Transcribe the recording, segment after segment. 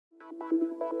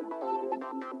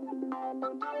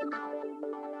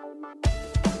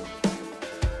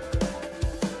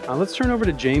Let's turn over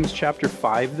to James chapter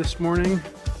 5 this morning.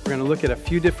 We're going to look at a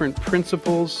few different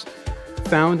principles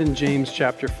found in James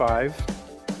chapter 5.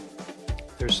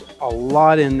 There's a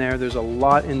lot in there. There's a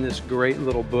lot in this great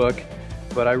little book,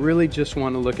 but I really just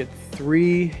want to look at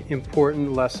 3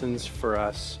 important lessons for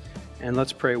us. And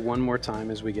let's pray one more time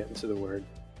as we get into the Word.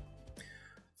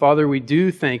 Father, we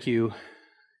do thank you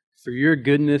for your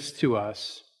goodness to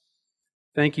us.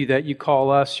 Thank you that you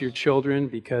call us your children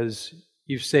because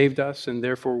you've saved us, and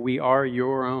therefore we are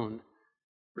your own.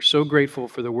 We're so grateful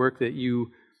for the work that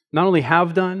you not only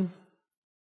have done,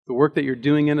 the work that you're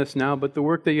doing in us now, but the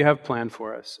work that you have planned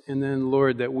for us. And then,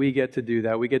 Lord, that we get to do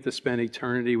that. We get to spend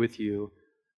eternity with you.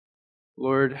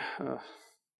 Lord,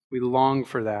 we long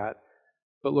for that.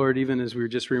 But Lord, even as we were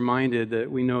just reminded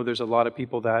that we know there's a lot of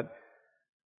people that,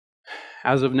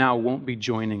 as of now, won't be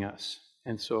joining us.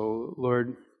 And so,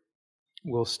 Lord,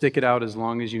 we'll stick it out as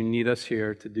long as you need us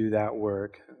here to do that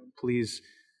work. Please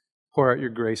pour out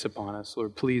your grace upon us.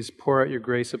 Lord, please pour out your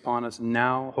grace upon us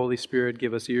now. Holy Spirit,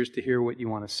 give us ears to hear what you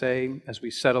want to say as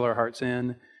we settle our hearts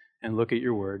in and look at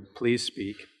your word. Please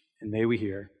speak, and may we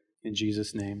hear. In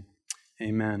Jesus' name,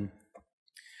 amen.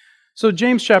 So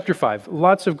James chapter 5,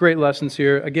 lots of great lessons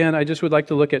here. Again, I just would like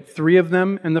to look at 3 of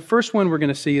them. And the first one we're going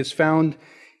to see is found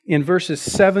in verses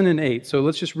 7 and 8. So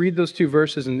let's just read those 2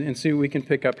 verses and see what we can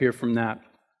pick up here from that.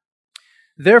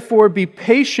 Therefore be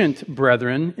patient,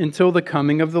 brethren, until the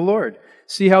coming of the Lord.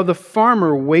 See how the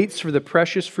farmer waits for the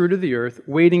precious fruit of the earth,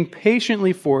 waiting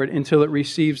patiently for it until it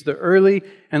receives the early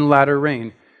and latter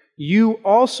rain. You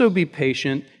also be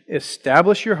patient,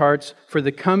 establish your hearts, for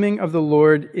the coming of the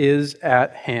Lord is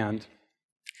at hand.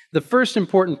 The first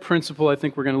important principle I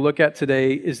think we're going to look at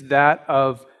today is that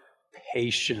of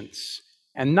patience.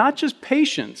 And not just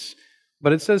patience,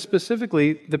 but it says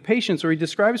specifically the patience, or he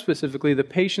describes specifically the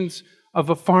patience of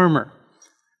a farmer.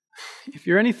 If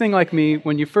you're anything like me,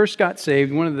 when you first got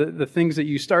saved, one of the things that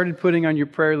you started putting on your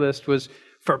prayer list was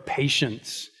for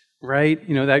patience, right?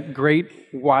 You know, that great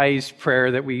wise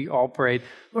prayer that we all prayed,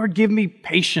 Lord, give me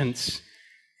patience.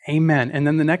 Amen. And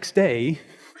then the next day,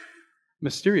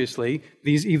 mysteriously,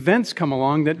 these events come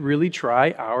along that really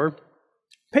try our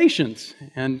patience.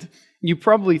 And you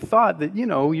probably thought that, you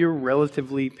know, you're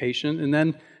relatively patient. And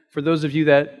then for those of you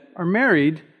that are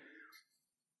married,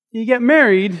 you get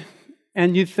married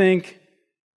and you think,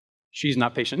 she's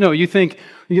not patient. No, you think,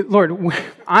 Lord,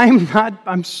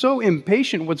 I'm so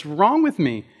impatient. What's wrong with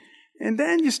me? And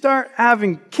then you start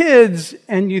having kids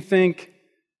and you think,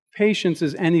 patience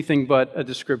is anything but a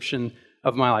description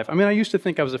of my life. I mean, I used to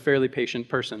think I was a fairly patient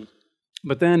person.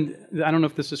 But then, I don't know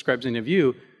if this describes any of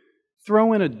you,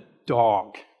 throw in a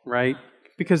dog, right?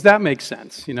 Because that makes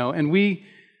sense, you know. And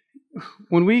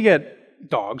when we get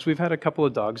dogs, we've had a couple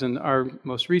of dogs, and our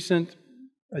most recent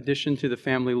addition to the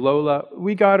family, Lola,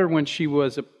 we got her when she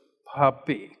was a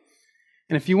puppy.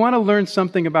 And if you want to learn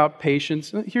something about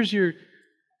patience, here's your,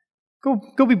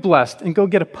 go be blessed and go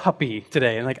get a puppy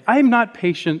today. And like, I'm not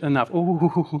patient enough.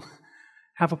 Ooh,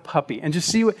 have a puppy. And just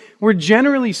see what, we're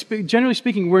generally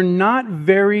speaking, we're not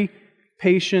very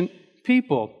patient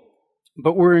people.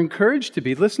 But we're encouraged to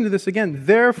be. Listen to this again.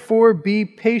 Therefore be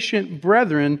patient,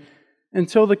 brethren,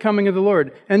 until the coming of the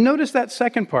Lord. And notice that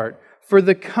second part. For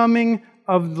the coming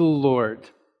of the Lord.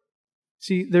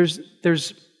 See, there's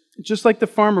just like the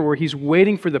farmer where he's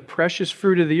waiting for the precious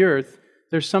fruit of the earth,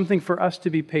 there's something for us to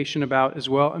be patient about as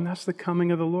well, and that's the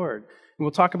coming of the Lord. And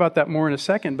we'll talk about that more in a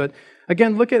second. But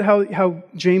again, look at how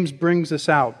James brings this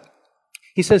out.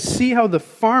 He says, see how the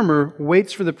farmer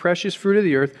waits for the precious fruit of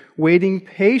the earth, waiting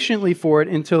patiently for it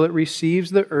until it receives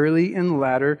the early and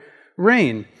latter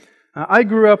rain. I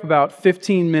grew up about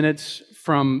 15 minutes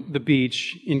from the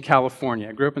beach in California.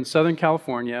 I grew up in Southern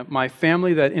California. My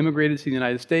family that immigrated to the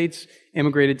United States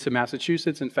immigrated to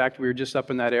Massachusetts. In fact, we were just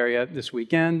up in that area this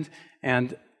weekend,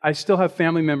 and I still have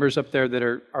family members up there that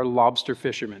are lobster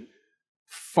fishermen.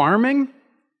 Farming,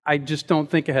 I just don't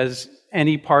think it has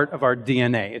any part of our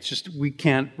DNA. It's just we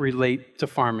can't relate to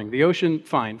farming. The ocean,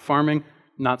 fine. Farming,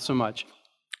 not so much.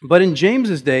 But in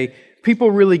James's day, people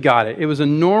really got it. It was a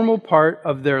normal part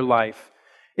of their life.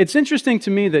 It's interesting to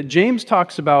me that James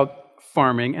talks about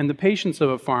farming and the patience of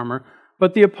a farmer,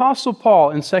 but the Apostle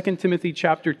Paul in 2 Timothy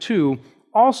chapter 2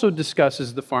 also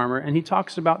discusses the farmer, and he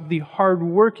talks about the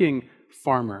hardworking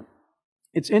farmer.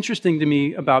 It's interesting to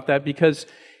me about that because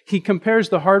he compares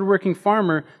the hardworking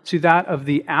farmer to that of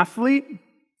the athlete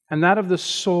and that of the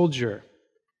soldier.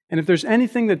 And if there's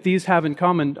anything that these have in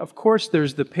common, of course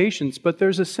there's the patience, but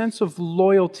there's a sense of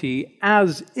loyalty,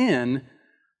 as in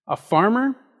a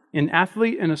farmer, an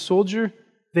athlete, and a soldier,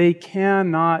 They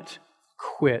cannot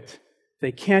quit.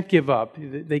 They can't give up.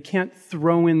 They can't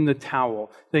throw in the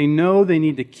towel. They know they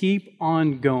need to keep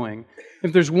on going.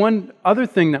 If there's one other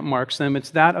thing that marks them, it's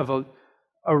that of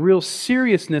a real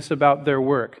seriousness about their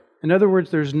work. In other words,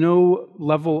 there's no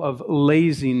level of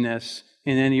laziness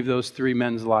in any of those three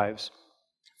men's lives.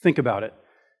 Think about it.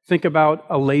 Think about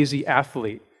a lazy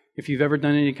athlete. If you've ever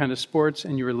done any kind of sports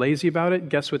and you were lazy about it,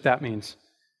 guess what that means?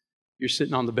 You're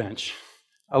sitting on the bench.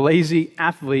 A lazy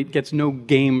athlete gets no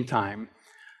game time.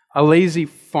 A lazy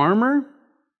farmer,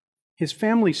 his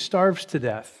family starves to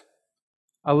death.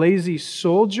 A lazy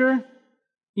soldier,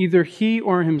 either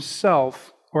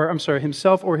himself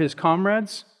or his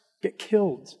comrades get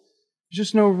killed. There's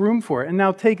just no room for it. And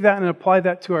now take that and apply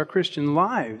that to our Christian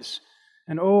lives.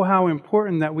 And oh, how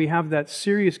important that we have that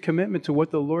serious commitment to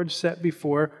what the Lord set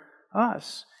before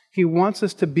us. He wants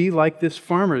us to be like this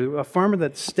farmer, a farmer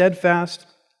that's steadfast,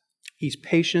 he's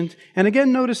patient. And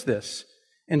again, notice this,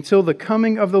 until the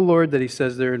coming of the Lord that he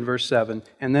says there in verse 7.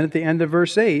 And then at the end of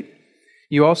verse 8,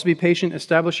 you also be patient,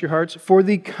 establish your hearts, for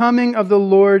the coming of the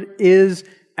Lord is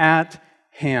at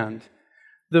hand.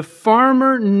 The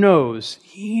farmer knows,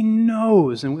 he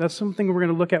knows, and that's something we're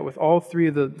going to look at with all three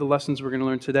of the lessons we're going to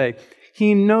learn today.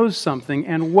 He knows something,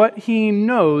 and what he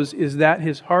knows is that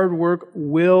his hard work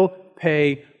will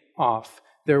pay off.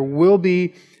 There will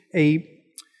be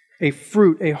a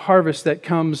fruit, a harvest that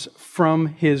comes from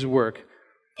his work.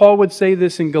 Paul would say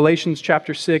this in Galatians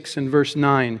chapter 6 and verse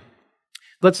 9.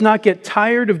 Let's not get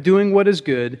tired of doing what is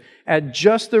good. At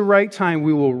just the right time,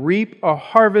 we will reap a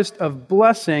harvest of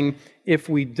blessing if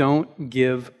we don't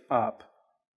give up.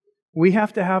 We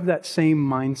have to have that same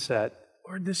mindset.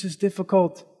 Lord, this is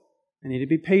difficult. I need to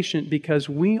be patient because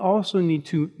we also need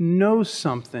to know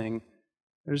something.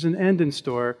 There's an end in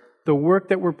store. The work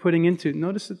that we're putting into,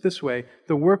 notice it this way,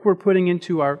 the work we're putting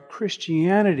into our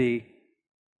Christianity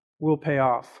will pay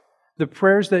off. The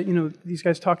prayers that, these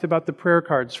guys talked about the prayer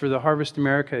cards for the Harvest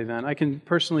America event. I can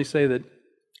personally say that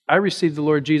I received the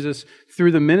Lord Jesus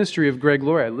through the ministry of Greg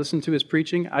Laurie. I listened to his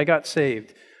preaching. I got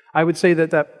saved. I would say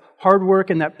that hard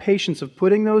work and that patience of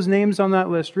putting those names on that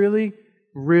list, really,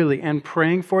 and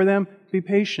praying for them, be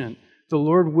patient. The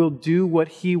Lord will do what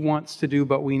He wants to do,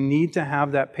 but we need to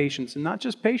have that patience. And not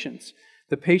just patience,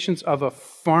 the patience of a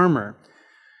farmer.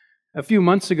 A few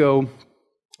months ago,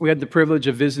 we had the privilege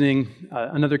of visiting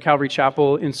another Calvary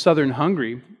chapel in southern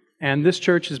Hungary. And this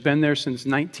church has been there since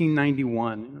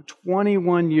 1991.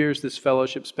 21 years this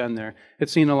fellowship's been there.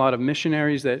 It's seen a lot of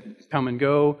missionaries that come and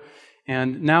go.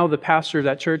 And now the pastor of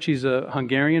that church, he's a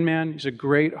Hungarian man. He's a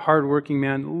great, hardworking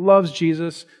man, loves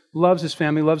Jesus, loves his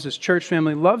family, loves his church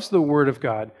family, loves the Word of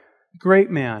God. Great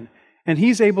man. And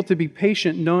he's able to be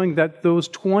patient knowing that those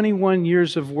 21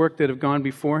 years of work that have gone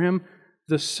before him,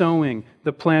 the sowing,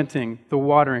 the planting, the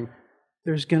watering,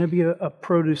 there's going to be a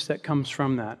produce that comes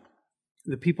from that.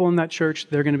 The people in that church,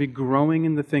 they're going to be growing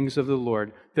in the things of the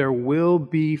Lord. There will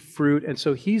be fruit. And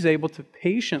so he's able to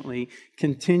patiently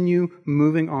continue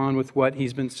moving on with what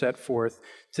he's been set forth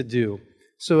to do.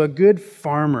 So a good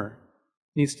farmer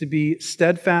needs to be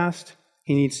steadfast.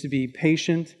 He needs to be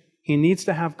patient. He needs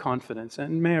to have confidence.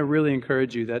 And may I really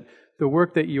encourage you that the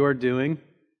work that you're doing,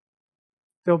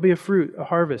 there'll be a fruit, a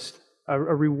harvest, a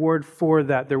reward for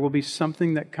that. There will be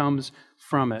something that comes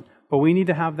from it. But we need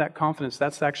to have that confidence.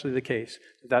 That's actually the case.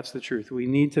 That's the truth. We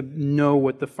need to know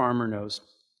what the farmer knows.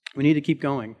 We need to keep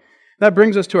going. That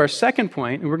brings us to our second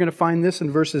point, and we're going to find this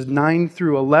in verses 9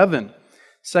 through 11.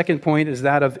 Second point is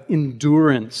that of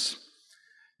endurance.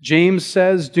 James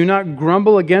says, "Do not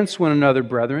grumble against one another,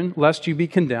 brethren, lest you be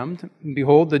condemned.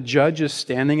 Behold, the judge is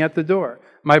standing at the door.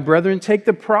 My brethren, take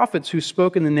the prophets who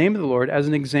spoke in the name of the Lord as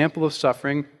an example of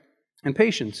suffering and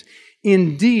patience.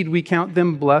 Indeed, we count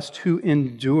them blessed who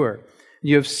endure.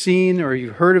 You have seen or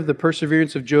you've heard of the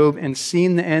perseverance of Job and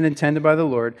seen the end intended by the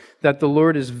Lord, that the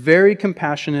Lord is very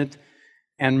compassionate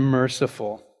and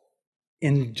merciful."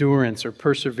 Endurance or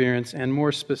perseverance, and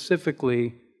more specifically,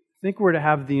 I think we're to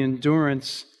have the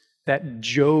endurance that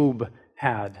Job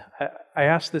had. I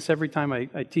ask this every time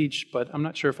I teach, but I'm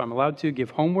not sure if I'm allowed to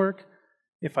give homework.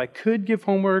 If I could give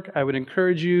homework, I would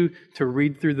encourage you to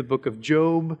read through the book of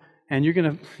Job. And you're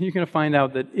going to find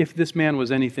out that if this man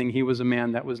was anything, he was a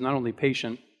man that was not only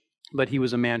patient, but he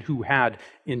was a man who had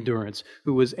endurance,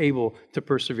 who was able to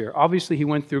persevere. Obviously, he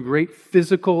went through great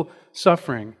physical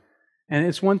suffering. And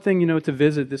it's one thing, to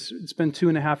visit. It's been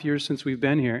 2.5 years since we've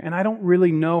been here, and I don't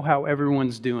really know how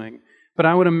everyone's doing. But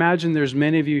I would imagine there's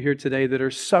many of you here today that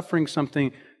are suffering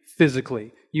something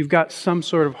physically. You've got some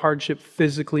sort of hardship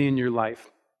physically in your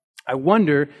life. I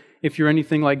wonder if you're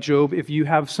anything like Job, if you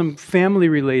have some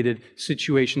family-related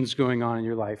situations going on in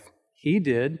your life. He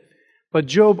did. But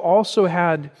Job also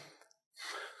had,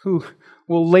 who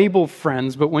we'll label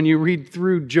friends, but when you read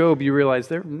through Job, you realize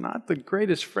they're not the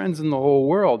greatest friends in the whole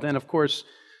world. And of course,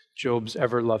 Job's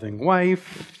ever-loving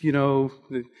wife,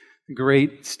 the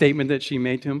great statement that she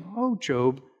made to him, "Oh,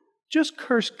 Job, just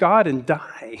curse God and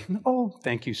die." "Oh,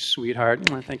 thank you, sweetheart.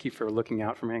 Thank you for looking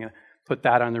out for me. I'm going to put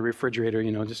that on the refrigerator,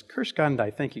 just curse God and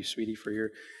die. Thank you, sweetie, for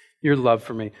your love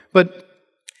for me." But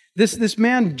this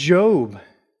man, Job,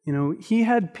 he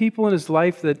had people in his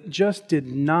life that just did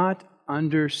not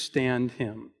understand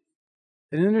him.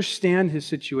 They didn't understand his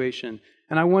situation.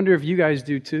 And I wonder if you guys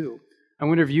do too. I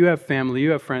wonder if you have family,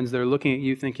 you have friends that are looking at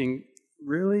you thinking,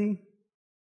 "Really?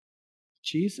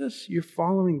 Jesus? You're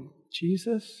following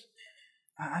Jesus?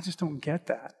 I just don't get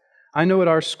that." I know at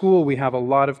our school we have a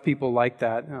lot of people like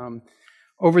that.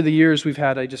 Over the years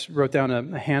I just wrote down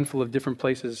a handful of different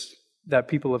places that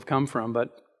people have come from, but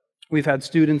we've had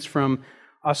students from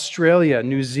Australia,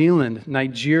 New Zealand,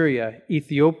 Nigeria,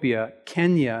 Ethiopia,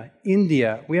 Kenya,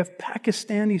 India. We have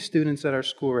Pakistani students at our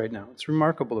school right now. It's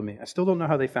remarkable to me. I still don't know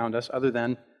how they found us other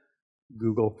than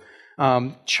Google.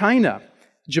 China,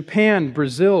 Japan,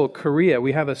 Brazil, Korea.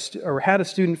 We have had a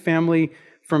student family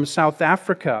from South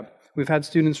Africa. We've had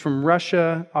students from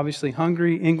Russia, obviously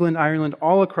Hungary, England, Ireland,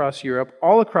 all across Europe,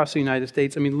 all across the United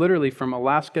States. I mean, literally from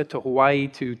Alaska to Hawaii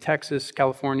to Texas,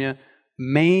 California,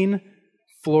 Maine,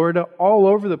 Florida, all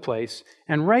over the place.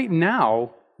 And right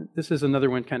now, this is another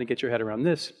one, kind of get your head around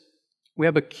this, we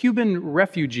have a Cuban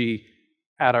refugee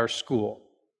at our school.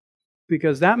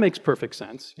 Because that makes perfect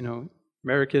sense.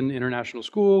 American international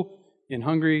school in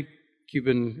Hungary,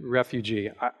 Cuban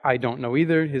refugee. I don't know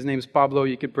either. His name's Pablo.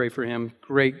 You could pray for him.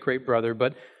 Great, great brother.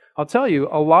 But I'll tell you,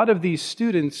 a lot of these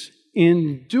students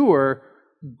endure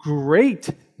great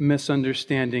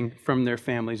misunderstanding from their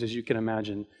families, as you can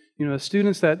imagine.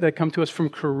 Students that come to us from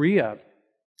Korea,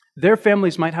 their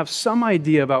families might have some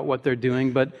idea about what they're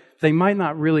doing, but they might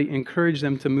not really encourage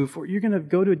them to move forward. You're going to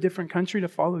go to a different country to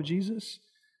follow Jesus?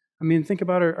 I mean, think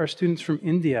about our students from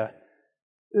India.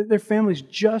 Their families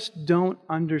just don't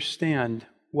understand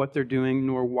what they're doing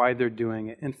nor why they're doing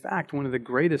it. In fact, one of the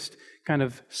greatest kind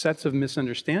of sets of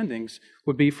misunderstandings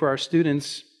would be for our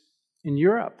students in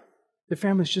Europe. Their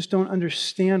families just don't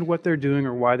understand what they're doing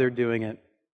or why they're doing it.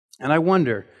 And I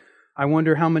wonder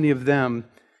how many of them,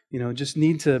 just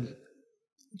need to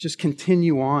just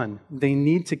continue on. They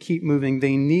need to keep moving.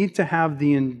 They need to have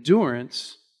the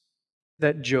endurance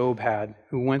that Job had,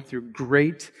 who went through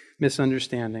great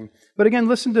misunderstanding. But again,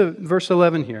 listen to verse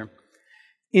 11 here.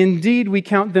 "Indeed, we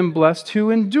count them blessed who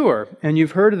endure. And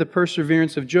you've heard of the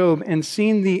perseverance of Job and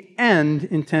seen the end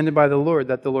intended by the Lord,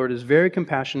 that the Lord is very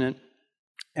compassionate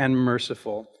and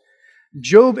merciful."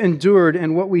 Job endured,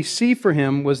 and what we see for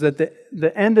him was that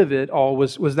the end of it all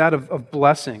was that of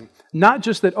blessing. Not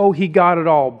just that, he got it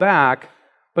all back,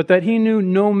 but that he knew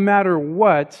no matter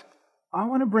what, I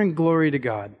want to bring glory to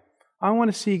God. I want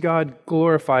to see God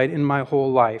glorified in my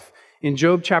whole life. In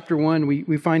Job chapter 1,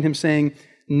 we find him saying,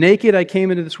 "Naked I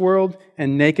came into this world,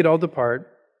 and naked I'll depart.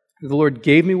 The Lord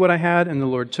gave me what I had, and the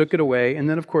Lord took it away." And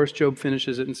then, of course, Job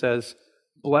finishes it and says,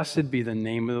 "Blessed be the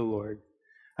name of the Lord."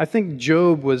 I think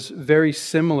Job was very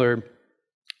similar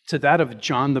to that of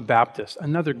John the Baptist,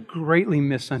 another greatly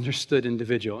misunderstood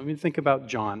individual. I mean, think about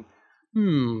John.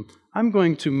 I'm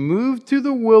going to move to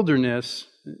the wilderness.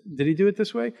 Did he do it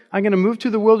this way? I'm going to move to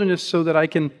the wilderness so that I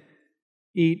can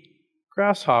eat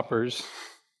grasshoppers.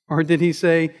 Or did he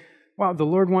say, wow, the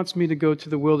Lord wants me to go to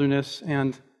the wilderness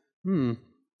and,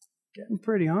 getting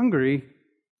pretty hungry.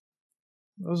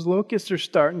 Those locusts are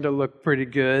starting to look pretty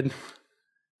good.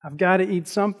 I've got to eat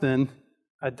something.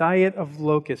 A diet of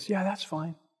locusts. Yeah, that's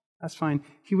fine. That's fine.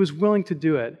 He was willing to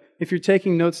do it. If you're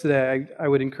taking notes today, I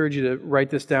would encourage you to write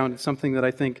this down. It's something that I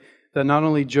think that not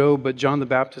only Job, but John the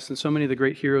Baptist and so many of the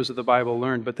great heroes of the Bible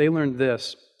learned, but they learned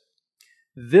this.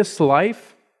 This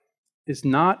life is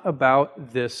not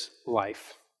about this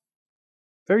life.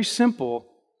 Very simple,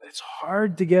 but it's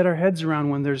hard to get our heads around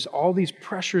when there's all these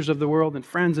pressures of the world and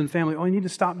friends and family. Oh, you need to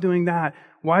stop doing that.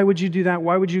 Why would you do that?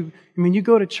 Why would you? I mean, you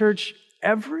go to church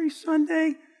every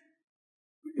Sunday?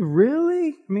 Really?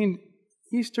 I mean,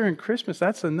 Easter and Christmas,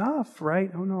 that's enough, right?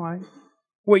 Oh, no,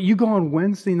 wait, you go on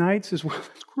Wednesday nights as well?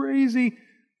 That's crazy.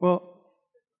 Well,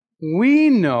 we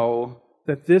know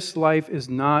that this life is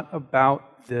not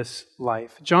about this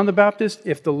life. John the Baptist,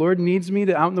 if the Lord needs me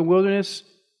to out in the wilderness,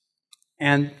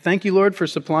 and thank you, Lord, for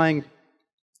supplying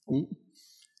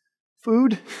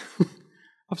food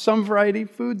of some variety,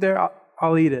 food there,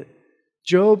 I'll eat it.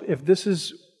 Job, if this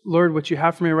is, Lord, what you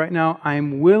have for me right now,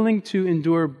 I'm willing to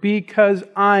endure because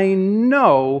I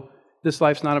know This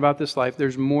life's not about this life.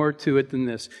 There's more to it than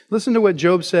this. Listen to what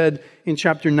Job said in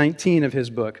chapter 19 of his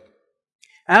book.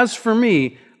 As for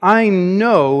me, I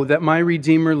know that my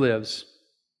Redeemer lives.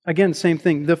 Again, same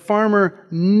thing. The farmer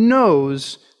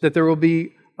knows that there will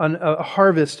be a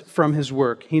harvest from his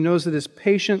work. He knows that his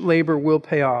patient labor will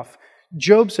pay off.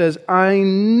 Job says, I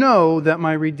know that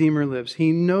my Redeemer lives.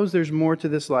 He knows there's more to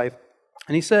this life.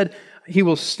 And he said, he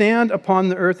will stand upon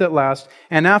the earth at last,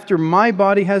 and after my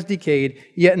body has decayed,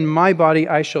 yet in my body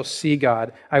I shall see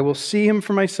God. I will see him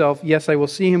for myself. Yes, I will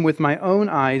see him with my own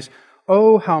eyes.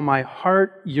 Oh, how my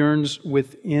heart yearns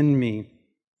within me.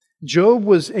 Job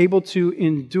was able to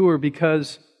endure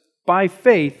because by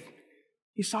faith,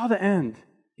 he saw the end.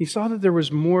 He saw that there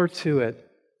was more to it.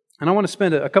 And I want to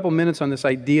spend a couple minutes on this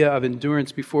idea of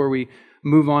endurance before we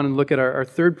move on and look at our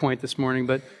third point this morning.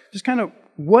 But just kind of,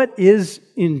 what is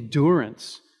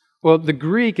endurance? Well, the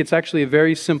Greek, it's actually a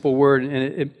very simple word, and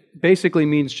it basically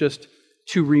means just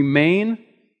to remain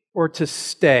or to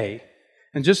stay.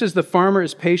 And just as the farmer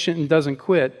is patient and doesn't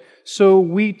quit, so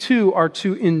we too are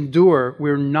to endure.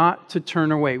 We're not to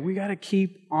turn away. We got to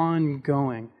keep on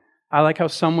going. I like how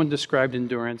someone described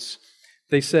endurance.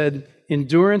 They said,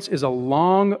 endurance is a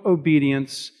long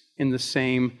obedience in the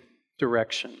same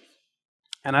direction.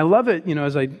 And I love it,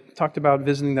 as I talked about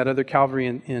visiting that other Calvary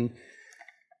in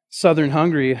southern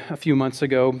Hungary a few months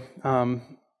ago.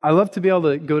 I love to be able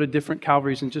to go to different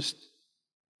Calvaries and just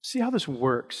see how this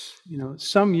works.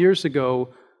 Some years ago,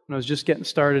 when I was just getting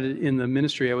started in the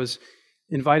ministry, I was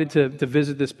invited to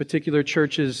visit this particular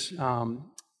church's,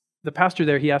 the pastor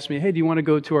there, he asked me, hey, do you want to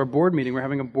go to our board meeting? We're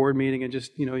having a board meeting and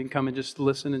just, you can come and just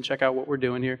listen and check out what we're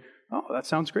doing here. Oh, that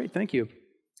sounds great. Thank you.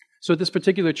 So at this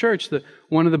particular church,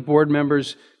 one of the board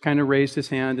members kind of raised his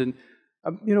hand and,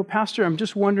 Pastor, I'm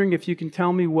just wondering if you can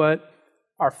tell me what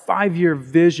our 5-year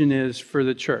vision is for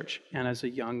the church. And as a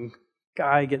young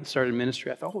guy getting started in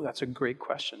ministry, I thought, oh, that's a great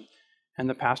question. And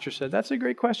the pastor said, that's a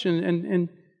great question. And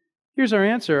here's our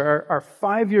answer. Our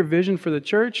 5-year vision for the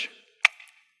church,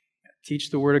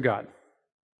 teach the Word of God.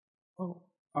 Oh,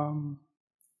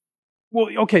 well,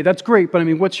 okay, that's great. But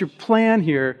what's your plan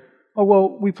here? Oh,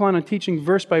 well, we plan on teaching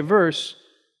verse by verse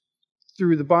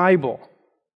through the Bible.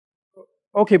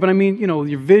 Okay, but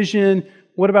your vision,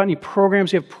 what about any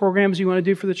programs? You have programs you want to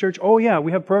do for the church? Oh, yeah,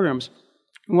 we have programs.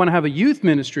 We want to have a youth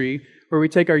ministry where we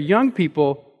take our young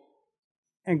people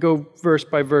and go verse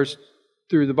by verse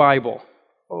through the Bible.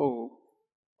 Oh,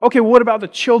 okay, well, what about the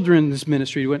children's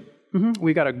ministry? We went,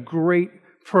 we got a great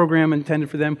program intended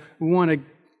for them. We want to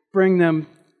bring them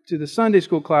to the Sunday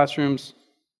school classrooms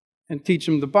and teach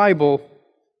them the Bible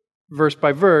verse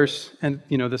by verse. And,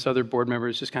 this other board member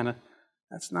is just kind of,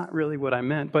 that's not really what I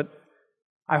meant. But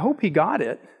I hope he got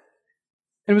it.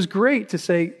 And it was great to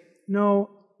say, no,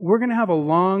 we're going to have a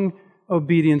long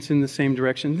obedience in the same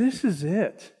direction. This is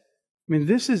it.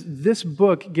 This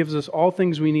book gives us all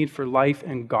things we need for life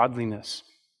and godliness.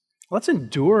 Let's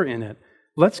endure in it.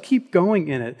 Let's keep going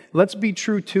in it. Let's be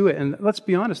true to it. And let's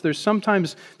be honest, there's some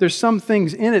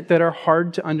things in it that are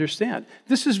hard to understand.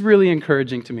 This is really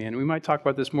encouraging to me, and we might talk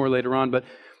about this more later on, but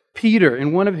Peter,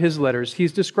 in one of his letters,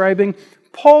 he's describing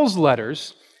Paul's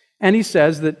letters, and he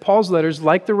says that Paul's letters,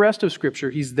 like the rest of Scripture,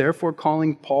 he's therefore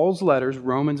calling Paul's letters,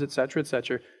 Romans,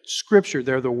 etc., Scripture.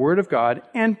 They're the Word of God.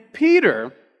 And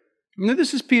Peter,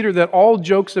 this is Peter that all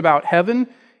jokes about heaven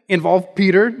involve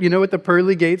Peter, at the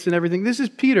pearly gates and everything. This is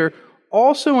Peter,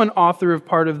 also an author of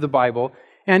part of the Bible,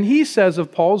 and he says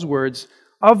of Paul's words,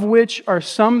 of which are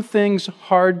some things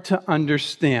hard to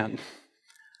understand.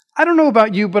 I don't know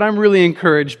about you, but I'm really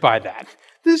encouraged by that.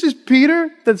 This is Peter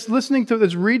that's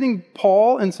reading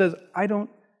Paul and says, I don't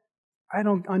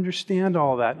understand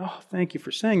all that. Oh, thank you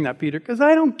for saying that, Peter, because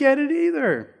I don't get it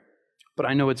either. But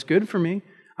I know it's good for me.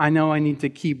 I know I need to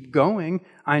keep going.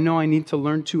 I know I need to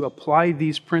learn to apply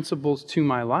these principles to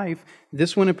my life.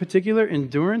 This one in particular,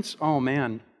 endurance, oh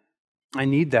man, I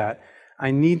need that. I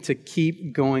need to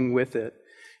keep going with it.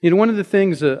 One of the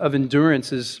things of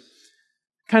endurance is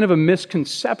kind of a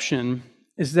misconception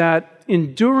is that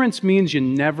endurance means you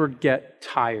never get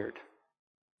tired.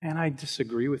 And I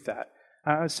disagree with that.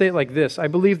 I say it like this. I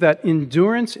believe that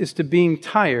endurance is to being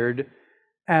tired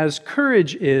as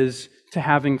courage is to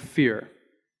having fear.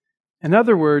 In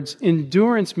other words,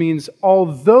 endurance means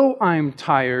although I'm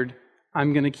tired,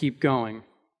 I'm going to keep going.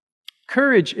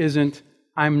 Courage isn't,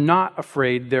 I'm not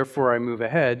afraid, therefore I move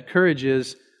ahead. Courage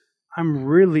is, I'm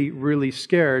really, really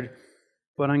scared,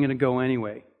 but I'm going to go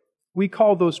anyway. We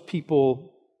call those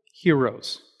people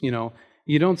heroes.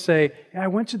 You don't say, I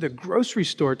went to the grocery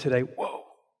store today. Whoa,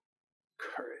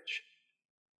 courage.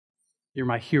 You're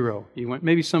my hero.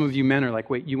 Maybe some of you men are like,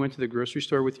 wait, you went to the grocery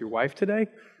store with your wife today?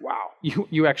 Wow,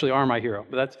 you actually are my hero.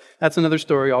 But that's another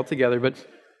story altogether. But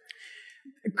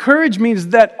courage means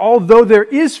that although there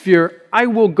is fear, I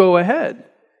will go ahead.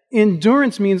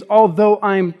 Endurance means although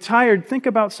I'm tired, think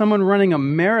about someone running a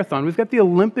marathon. We've got the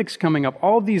Olympics coming up.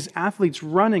 All these athletes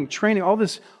running, training, all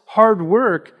this hard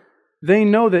work. They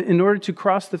know that in order to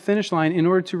cross the finish line, in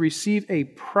order to receive a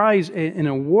prize, an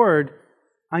award,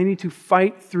 I need to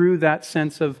fight through that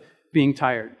sense of being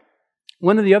tired.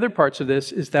 One of the other parts of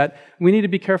this is that we need to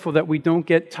be careful that we don't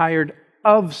get tired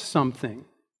of something.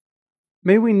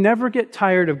 May we never get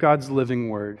tired of God's living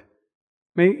word.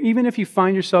 Even if you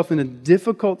find yourself in a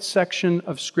difficult section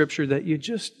of Scripture that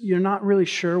you're not really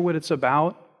sure what it's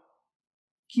about,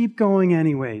 keep going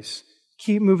anyways.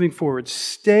 Keep moving forward.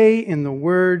 Stay in the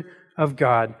Word of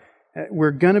God.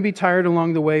 We're going to be tired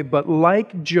along the way, but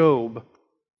like Job,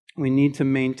 we need to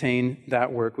maintain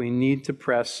that work. We need to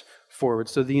press forward.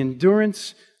 So the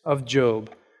endurance of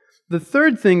Job. The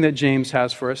third thing that James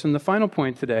has for us, and the final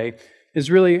point today,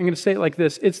 is really, I'm going to say it like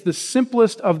this, it's the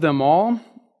simplest of them all,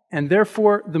 and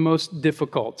therefore the most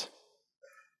difficult.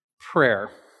 Prayer.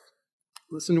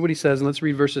 Listen to what he says, and let's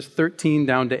read verses 13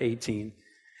 down to 18.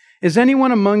 Is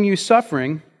anyone among you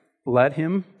suffering? Let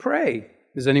him pray.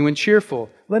 Is anyone cheerful?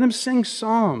 Let him sing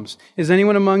psalms. Is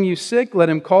anyone among you sick? Let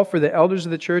him call for the elders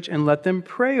of the church and let them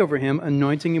pray over him,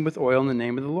 anointing him with oil in the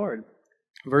name of the Lord.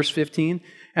 Verse 15,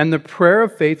 and the prayer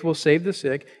of faith will save the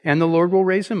sick, and the Lord will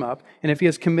raise him up, and if he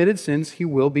has committed sins, he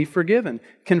will be forgiven.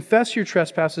 Confess your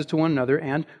trespasses to one another,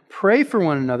 and pray for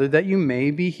one another that you may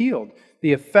be healed.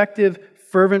 The effective,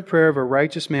 fervent prayer of a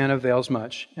righteous man avails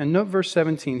much. And note verse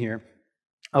 17 here.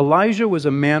 Elijah was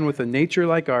a man with a nature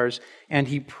like ours, and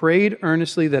he prayed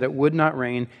earnestly that it would not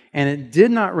rain, and it did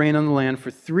not rain on the land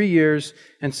for 3 years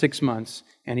and 6 months.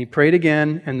 And he prayed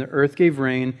again, and the earth gave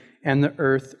rain, and the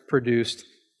earth produced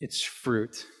its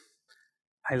fruit.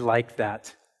 I like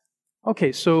that.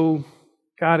 Okay, so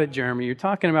got it, Jeremy. You're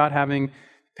talking about having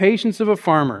patience of a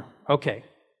farmer. Okay,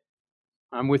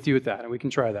 I'm with you with that, and we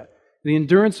can try that. The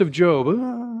endurance of Job,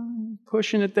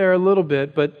 pushing it there a little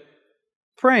bit, but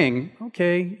praying,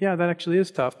 okay, yeah, that actually is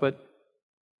tough, but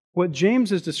what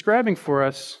James is describing for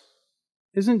us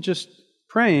isn't just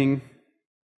praying.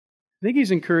 I think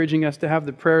he's encouraging us to have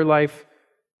the prayer life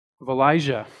of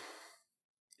Elijah.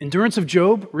 Endurance of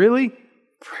Job? Really?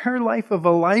 Prayer life of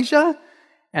Elijah?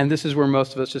 And this is where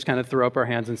most of us just kind of throw up our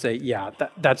hands and say, yeah,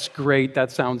 that's great, that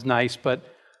sounds nice, but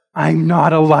I'm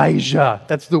not Elijah.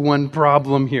 That's the one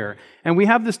problem here. And we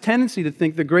have this tendency to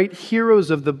think the great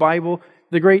heroes of the Bible,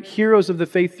 the great heroes of the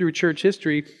faith through church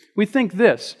history, we think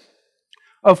this: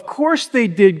 of course they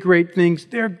did great things.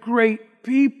 They're great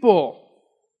people.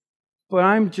 But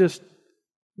I'm just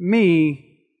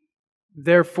me.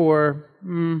 Therefore,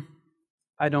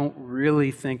 I don't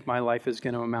really think my life is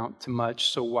going to amount to much,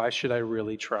 so why should I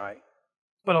really try?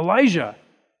 But Elijah,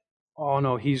 oh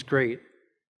no, he's great.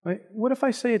 What if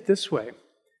I say it this way?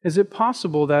 Is it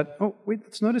possible that,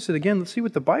 let's notice it again. Let's see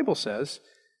what the Bible says.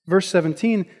 Verse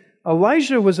 17,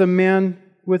 Elijah was a man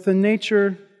with a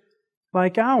nature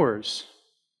like ours.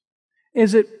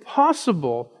 Is it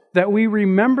possible that we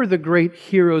remember the great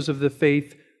heroes of the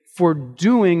faith for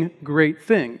doing great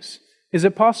things? Is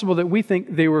it possible that we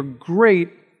think they were great,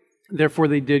 therefore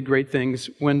they did great things,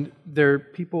 when they're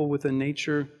people with a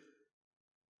nature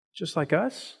just like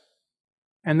us?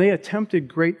 And they attempted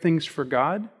great things for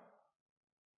God?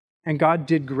 And God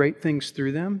did great things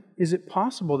through them? Is it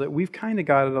possible that we've kind of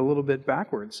got it a little bit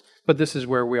backwards? But this is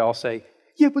where we all say,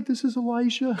 yeah, but this is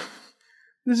Elijah.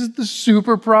 This is the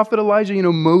super prophet Elijah. You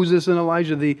know, Moses and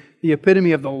Elijah, the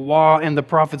epitome of the law and the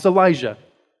prophets. Elijah.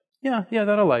 Yeah,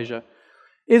 that Elijah.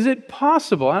 Is it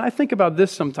possible, and I think about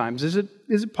this sometimes, is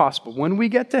it possible when we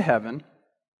get to heaven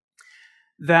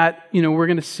that, we're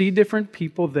going to see different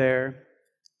people there?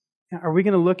 Are we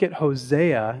going to look at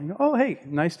Hosea and go, oh, hey,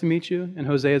 nice to meet you? And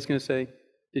Hosea's going to say,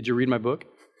 did you read my book?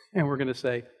 And we're going to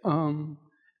say, I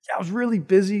was really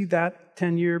busy that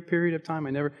 10-year period of time.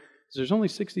 There's only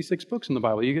 66 books in the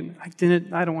Bible.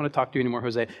 I don't want to talk to you anymore,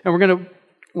 Hosea. And we're going to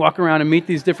walk around and meet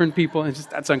these different people, and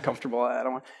that's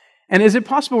uncomfortable. And is it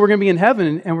possible we're going to be in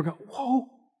heaven and we're going, whoa,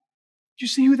 did you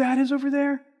see who that is over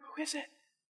there? Who is it?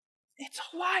 It's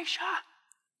Elijah.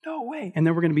 No way. And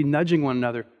then we're going to be nudging one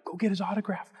another, go get his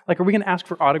autograph. Like, are we going to ask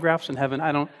for autographs in heaven?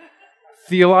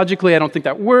 Theologically, I don't think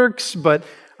that works, but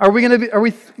are we going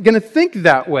to think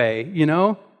that way,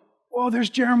 Oh, there's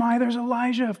Jeremiah, there's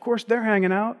Elijah. Of course, they're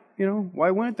hanging out.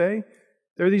 Why wouldn't they?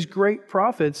 They're these great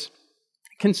prophets.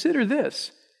 Consider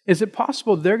this. Is it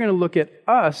possible they're going to look at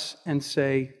us and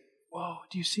say, whoa,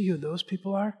 do you see who those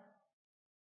people are?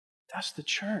 That's the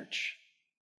church.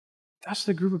 That's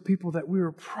the group of people that we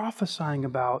were prophesying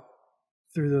about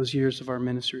through those years of our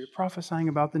ministry, prophesying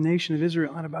about the nation of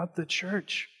Israel and about the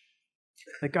church,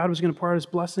 that God was going to pour out His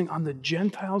blessing on the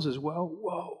Gentiles as well.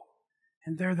 Whoa.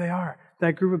 And there they are,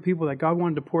 that group of people that God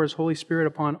wanted to pour His Holy Spirit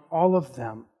upon all of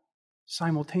them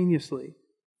simultaneously.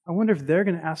 I wonder if they're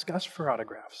going to ask us for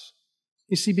autographs.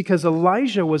 You see, because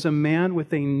Elijah was a man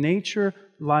with a nature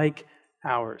like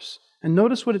ours. And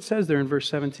notice what it says there in verse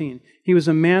 17. He was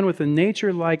a man with a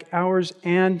nature like ours,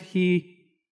 and he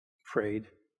prayed.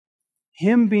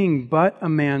 Him being but a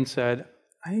man said,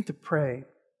 I need to pray.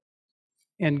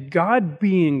 And God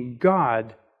being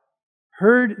God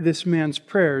heard this man's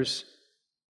prayers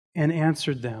and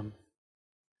answered them.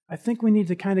 I think we need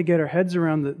to kind of get our heads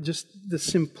around just the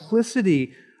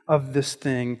simplicity of this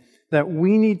thing, that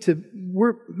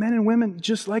we're men and women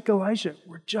just like Elijah.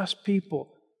 We're just people.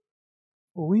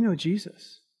 Well, we know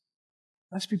Jesus.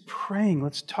 Let's be praying.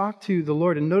 Let's talk to the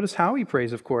Lord. And notice how he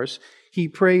prays, of course. He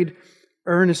prayed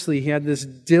earnestly. He had this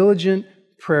diligent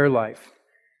prayer life.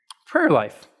 Prayer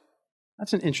life.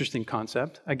 That's an interesting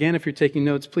concept. Again, if you're taking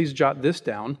notes, please jot this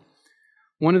down.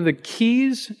 One of the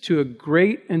keys to a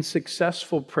great and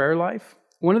successful prayer life,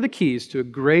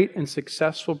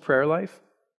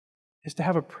 is to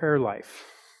have a prayer life.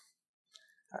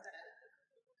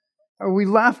 We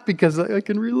laugh because I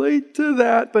can relate to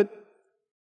that, but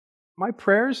my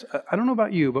prayers, I don't know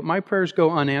about you, but my prayers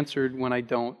go unanswered when I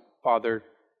don't bother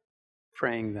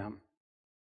praying them.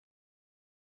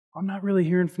 I'm not really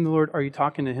hearing from the Lord. Are you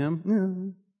talking to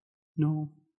Him? No.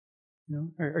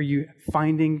 Are you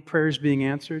finding prayers being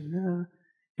answered? No.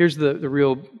 Here's the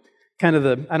real kind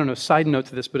of side note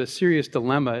to this, but a serious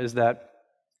dilemma is that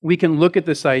we can look at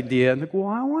this idea and think, well,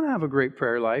 I want to have a great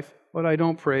prayer life, but I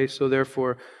don't pray, so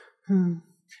therefore,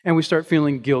 and we start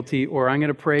feeling guilty, or I'm going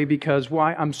to pray because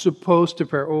why? I'm supposed to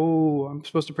pray. Oh, I'm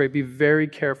supposed to pray. Be very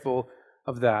careful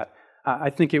of that. I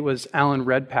think it was Alan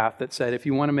Redpath that said, if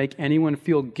you want to make anyone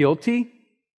feel guilty,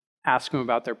 ask them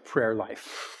about their prayer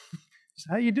life.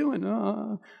 How you doing?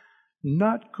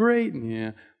 Not great.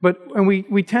 Yeah. And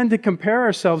we tend to compare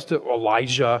ourselves to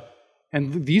Elijah,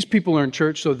 and these people are in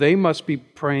church, so they must be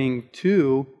praying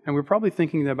too. And we're probably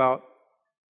thinking about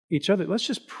each other. Let's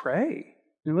just pray.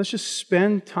 And let's just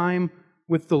spend time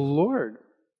with the Lord.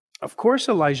 Of course,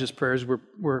 Elijah's prayers were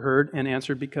heard and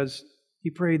answered because he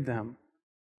prayed them.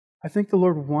 I think the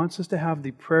Lord wants us to have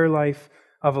the prayer life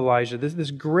of Elijah.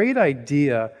 This great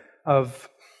idea of,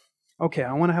 okay,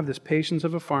 I want to have this patience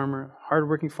of a farmer,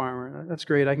 hardworking farmer. That's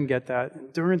great, I can get that.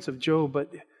 Endurance of Job,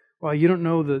 but well, you don't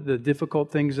know the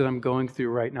difficult things that I'm going through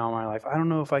right now in my life. I don't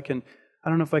know if I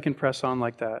can press on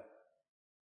like that.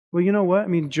 Well, you know what? I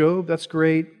mean, Job, that's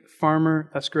great. Farmer,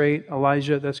 that's great.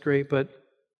 Elijah, that's great. But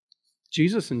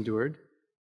Jesus endured.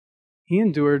 He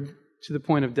endured to the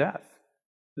point of death.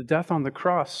 The death on the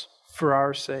cross for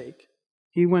our sake.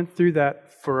 He went through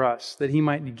that for us, that He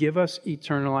might give us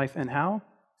eternal life. And how?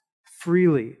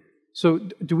 Freely. So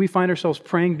do we find ourselves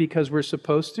praying because we're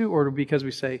supposed to, or because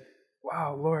we say,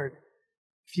 wow, Lord,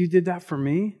 if you did that for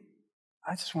me,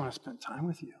 I just want to spend time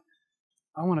with you.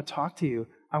 I want to talk to you.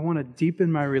 I want to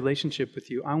deepen my relationship with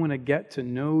you. I want to get to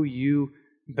know you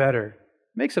better.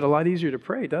 Makes it a lot easier to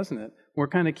pray, doesn't it? We're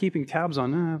kind of keeping tabs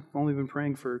on, I've only been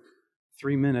praying for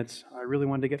 3 minutes. I really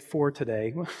wanted to get 4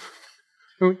 today.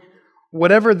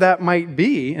 Whatever that might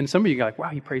be, and some of you go like, wow,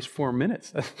 he prays 4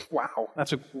 minutes. Wow,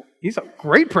 he's a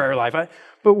great prayer life.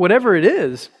 But whatever it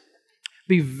is,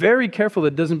 be very careful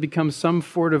that it doesn't become some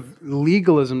sort of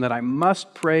legalism that I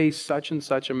must pray such and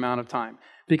such amount of time.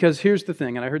 Because here's the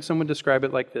thing, and I heard someone describe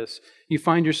it like this. You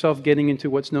find yourself getting into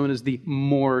what's known as the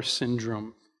more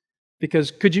syndrome.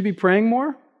 Because could you be praying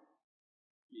more?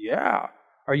 Yeah.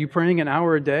 Are you praying an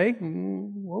hour a day?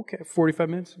 Okay, 45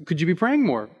 minutes. Could you be praying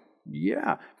more?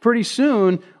 Yeah. Pretty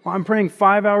soon, I'm praying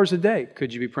 5 hours a day.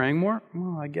 Could you be praying more?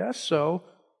 Well, I guess so.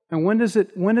 And when does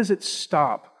it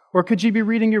stop? Or could you be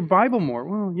reading your Bible more?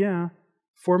 Well, yeah.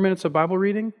 4 minutes of Bible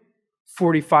reading?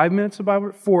 45 minutes of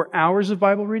Bible? 4 hours of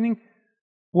Bible reading?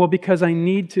 Well, because I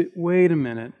need to, wait a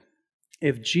minute.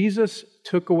 If Jesus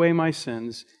took away my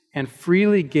sins and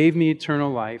freely gave me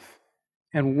eternal life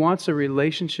and wants a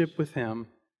relationship with Him,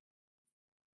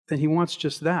 then He wants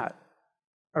just that,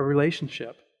 a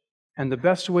relationship. And the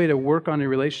best way to work on a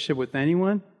relationship with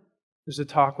anyone is to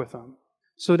talk with them.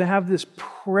 So to have this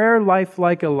prayer life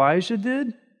like Elijah did,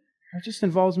 it just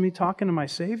involves me talking to my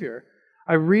Savior.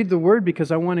 I read the Word because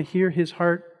I want to hear His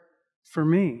heart for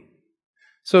me.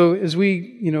 So as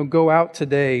we, go out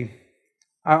today,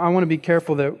 I want to be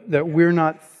careful that we're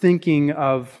not thinking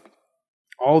of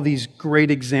all these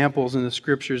great examples in the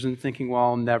Scriptures and thinking, well,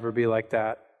 I'll never be like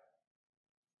that.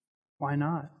 Why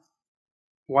not?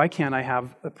 Why can't I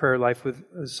have a prayer life with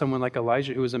someone like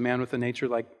Elijah, who was a man with a nature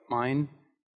like mine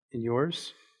and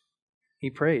yours? He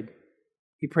prayed.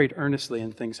 He prayed earnestly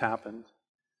and things happened.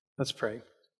 Let's pray.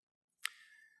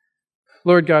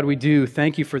 Lord God, we do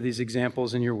thank you for these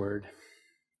examples in your word.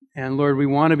 And Lord, we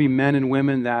want to be men and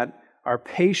women that are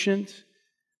patient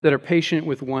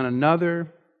with one another,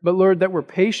 but Lord, that we're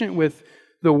patient with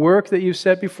the work that you've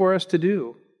set before us to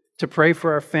do, to pray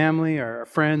for our family, our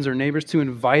friends, our neighbors, to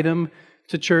invite them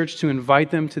to church, to invite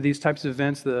them to these types of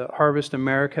events, the Harvest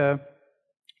America.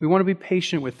 We want to be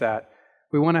patient with that.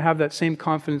 We want to have that same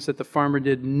confidence that the farmer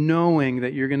did, knowing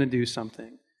that you're going to do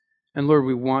something. And Lord,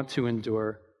 we want to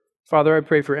endure. Father, I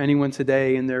pray for anyone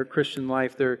today in their Christian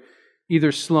life, they're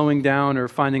either slowing down or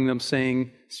finding themselves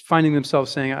saying,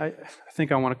 I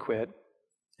think I want to quit.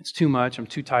 It's too much. I'm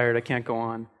too tired. I can't go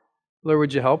on. Lord,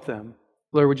 would you help them?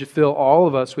 Lord, would you fill all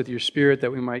of us with your Spirit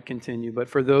that we might continue? But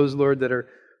for those, Lord, that are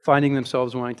finding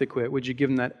themselves wanting to quit, would you give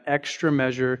them that extra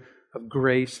measure of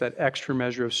grace, that extra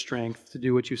measure of strength to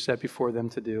do what you set before them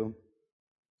to do?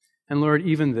 And Lord,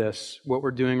 even this, what we're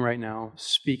doing right now,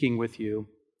 speaking with you,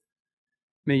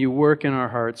 may you work in our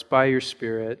hearts by your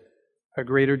Spirit a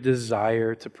greater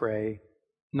desire to pray,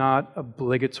 not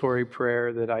obligatory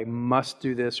prayer that I must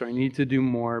do this or I need to do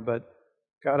more, but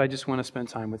God, I just want to spend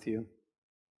time with you.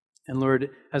 And Lord,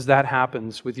 as that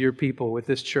happens with your people, with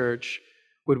this church,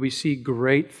 would we see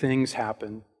great things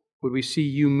happen? Would we see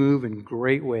you move in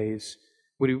great ways?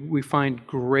 Would we find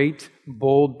great,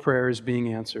 bold prayers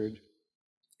being answered?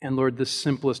 And Lord, the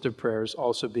simplest of prayers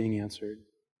also being answered.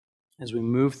 As we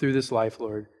move through this life,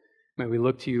 Lord, may we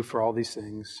look to you for all these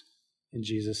things. In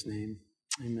Jesus' name,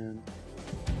 amen.